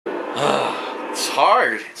It's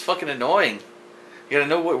hard. It's fucking annoying. You gotta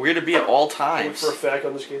know what we're gonna be at all times. Look for a fact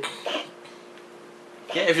on this game.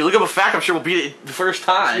 Yeah, if you look up a fact, I'm sure we'll beat it the first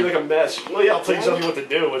time. It's like a mess. Well, yeah, I'll tell you something what to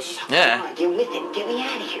do. It's... Yeah. Get with it. Get me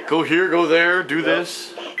out of here. Go here, go there, do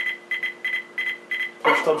this.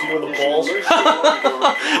 First Tom Zito in the balls.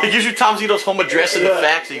 It gives you Tom Zito's home address and the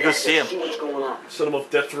facts, so you go see him. See what's going on. Send him a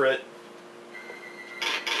death threat.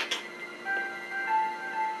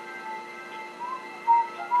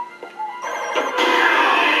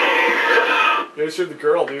 You gotta save the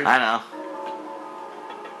girl, dude. I know.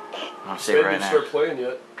 I'll save it right didn't now. start playing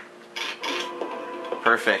yet.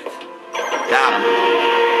 Perfect. Got him.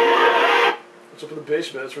 What's up in the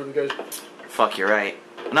basement? That's where the guys... Fuck, you're right.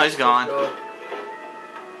 No, he's gone.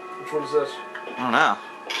 Which one is this? I don't know.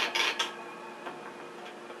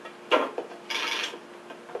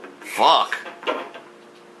 Fuck.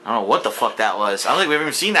 I don't know what the fuck that was. I don't think we've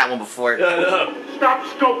even seen that one before. Yeah, I know. Stop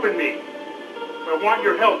scoping me. If I want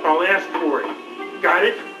your help, I'll ask for it. Got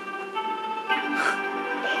it?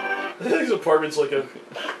 I think his apartment's like a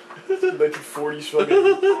 1940s fucking...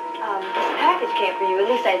 This package came for you. At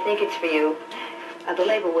least I think it's for you. The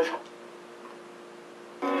label was...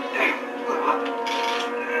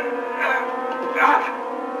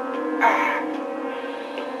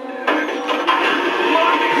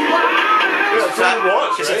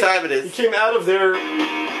 Guess what time it is. He came out of there...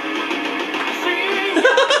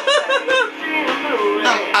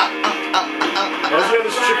 Why does he have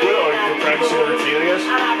this chick with him? Like, for practicing a routine, I guess?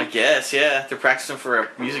 I guess, yeah. They're practicing for a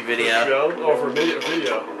music video. Oh, for a video.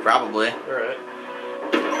 Probably. Alright.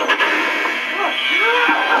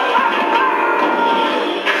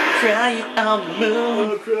 Crying on the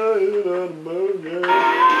moon. I'm crying on the moon, yeah.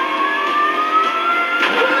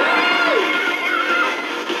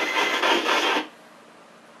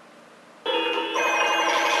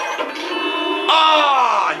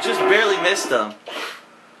 Oh! I just barely missed them.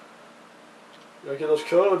 Gotta get those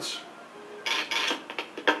codes.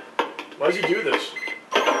 Why does he do this?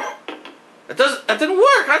 That didn't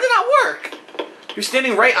work. How did that work? You're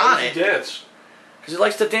standing right Why on does it. he dance? Because he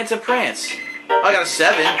likes to dance and prance. Oh, I got a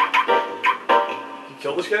 7. You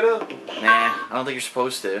kill this guy now? Nah, I don't think you're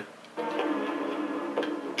supposed to.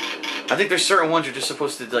 I think there's certain ones you're just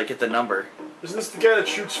supposed to like get the number. Isn't this the guy that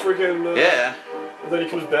shoots freaking... Yeah. And then he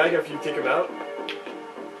comes back after you take him out?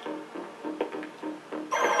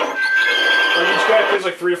 Like each guy plays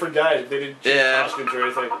like 3 different guys. They didn't change costumes or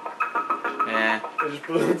anything. Yeah. They just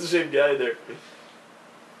put the same guy there.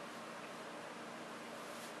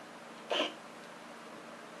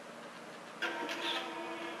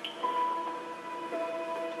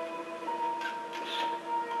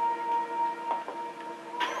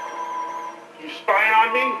 You spying on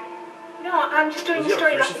me? No, I'm just doing Does the he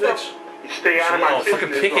have a story. crucifix? You stay out of my Oh, fucking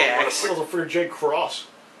business. pickaxe. It's a freaking giant cross.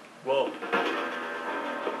 Whoa.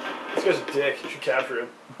 This guy's a dick. You should capture him.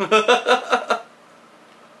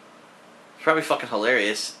 It's probably fucking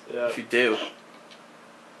hilarious if you do.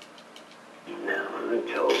 Now, I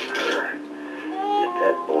told her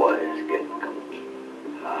that boy is getting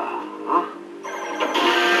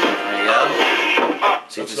There you go.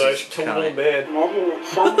 See, That's this nice. is Kill kinda- little man. Imagine that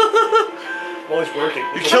some... While he's working.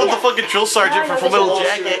 You killed the fucking drill sergeant from Full Metal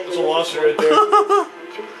Jacket. There's a lawsuit right there.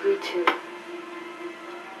 232.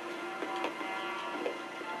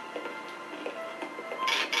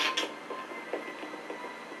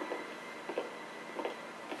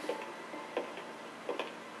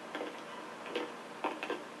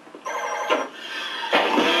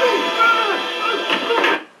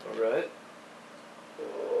 Alright.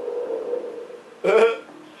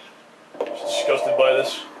 Just disgusted by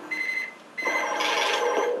this.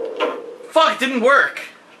 Fuck, it didn't work.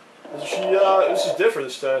 This is different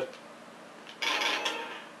this time.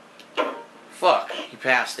 Fuck, you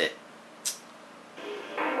passed it.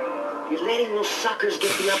 You're letting those suckers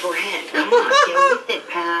get the upper hand. Come on, get with it,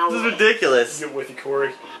 pal. This is ridiculous. Get with you,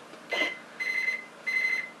 Corey.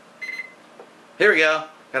 Here we go.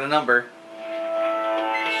 Got a number.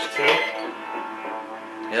 This is 2.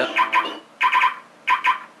 Yep.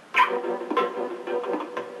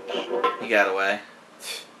 He got away.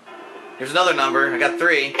 Here's another number. I got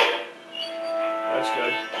 3. That's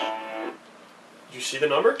good. Did you see the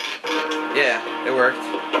number? Yeah, it worked.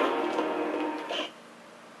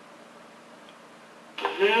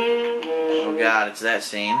 Oh god, it's that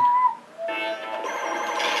scene.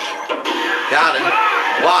 Got him.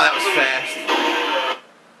 Wow, that was fast.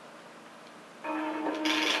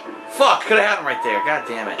 Fuck, could have had him right there. God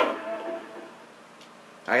damn it.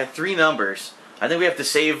 I got 3 numbers. I think we have to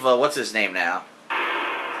save, what's his name now?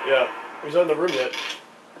 Yeah. He's not in the room yet.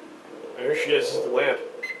 Here she is. This is the lamp.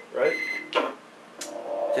 Right?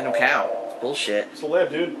 Didn't count. It's bullshit. It's a lamp,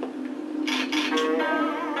 dude.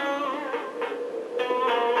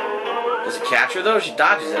 Does it catch her though? She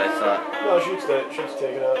dodges it, I thought. No, shoots that. Shoots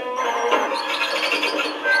take it out.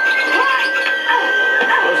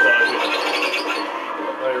 Does dodge it.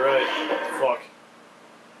 Oh, you're right. Fuck.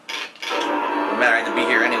 No matter, I had to be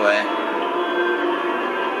here anyway.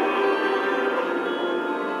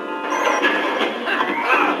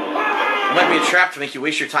 It might be a trap to make you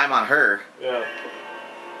waste your time on her. Yeah.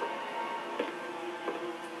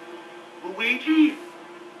 Luigi?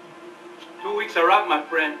 2 weeks are up, my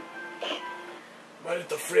friend. My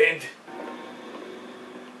little friend.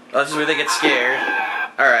 Oh, this is where they get scared.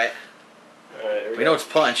 Alright. Alright, here We know it's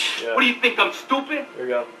punch. Yeah. What do you think, I'm stupid? Here we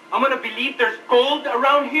go. I'm gonna believe there's gold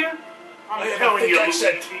around here? I'm telling you,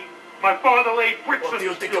 Luigi. My father laid bricks What in do you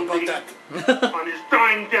this think building. about that? On his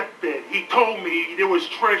dying deathbed, he told me there was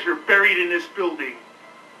treasure buried in this building.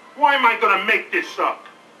 Why am I gonna make this up?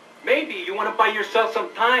 Maybe you want to buy yourself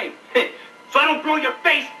some time. So I don't blow your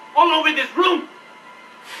face all over this room?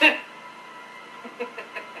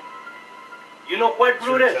 You know what,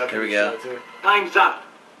 Brutus? Here we go. Time's up.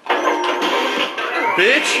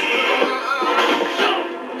 Bitch!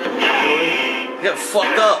 You got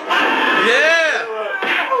fucked up. Yeah!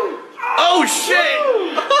 Oh shit!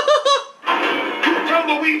 You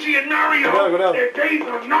tell Luigi and Mario Go down. their days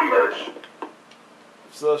are numbers.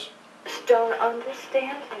 What's this? Don't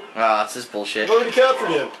understand him. Ah, it's this bullshit. We've already captured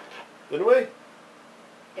him. Didn't we?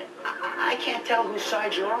 I can't tell whose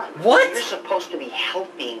side you're on. What? You're supposed to be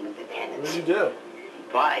helping the What tenants. did you do?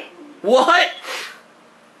 Why? What?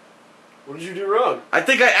 What did you do wrong? I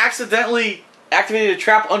think I accidentally activated a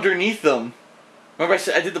trap underneath them. Remember I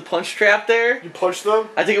said I did the punch trap there? You punched them?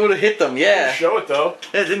 I think it would have hit them, You yeah. didn't show it though.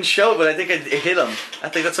 Yeah, it didn't show, but I think it hit them. I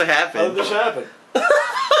think that's what How happened. did this happen?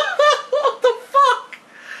 What the fuck?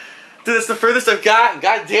 Dude, it's the furthest I've gotten.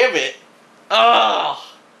 God damn it. Oh.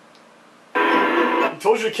 He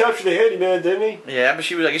told you to capture the handyman, didn't he? Yeah, but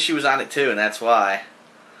I guess she was on it too, and that's why.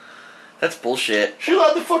 That's bullshit. She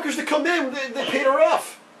allowed the fuckers to come in. They paid her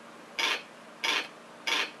off.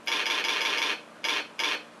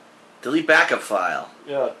 Delete backup file.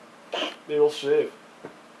 Yeah. Maybe we'll save.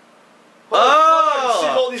 Oh!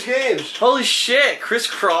 Save all these games. Holy shit,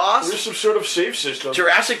 crisscross. There's some sort of save system.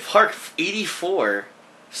 Jurassic Park 84.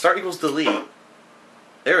 Start equals delete.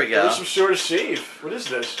 There we go. There's some sort of save. What is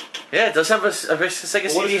this? Yeah, it does have a Sega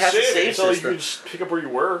Well, what CD does has it a save? save It's not like you system. can just pick up where you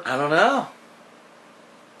were. I don't know.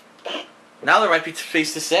 Now there might be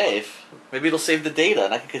space to save. Maybe it'll save the data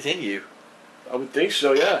and I can continue. I would think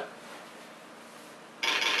so, yeah.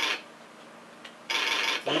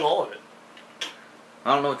 Leave all of it.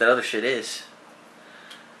 I don't know what that other shit is.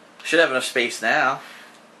 Should have enough space now.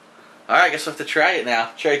 Alright, I guess we'll have to try it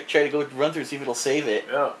now. Try to go run through and see if it'll save it.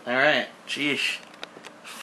 Yeah. Alright. Sheesh.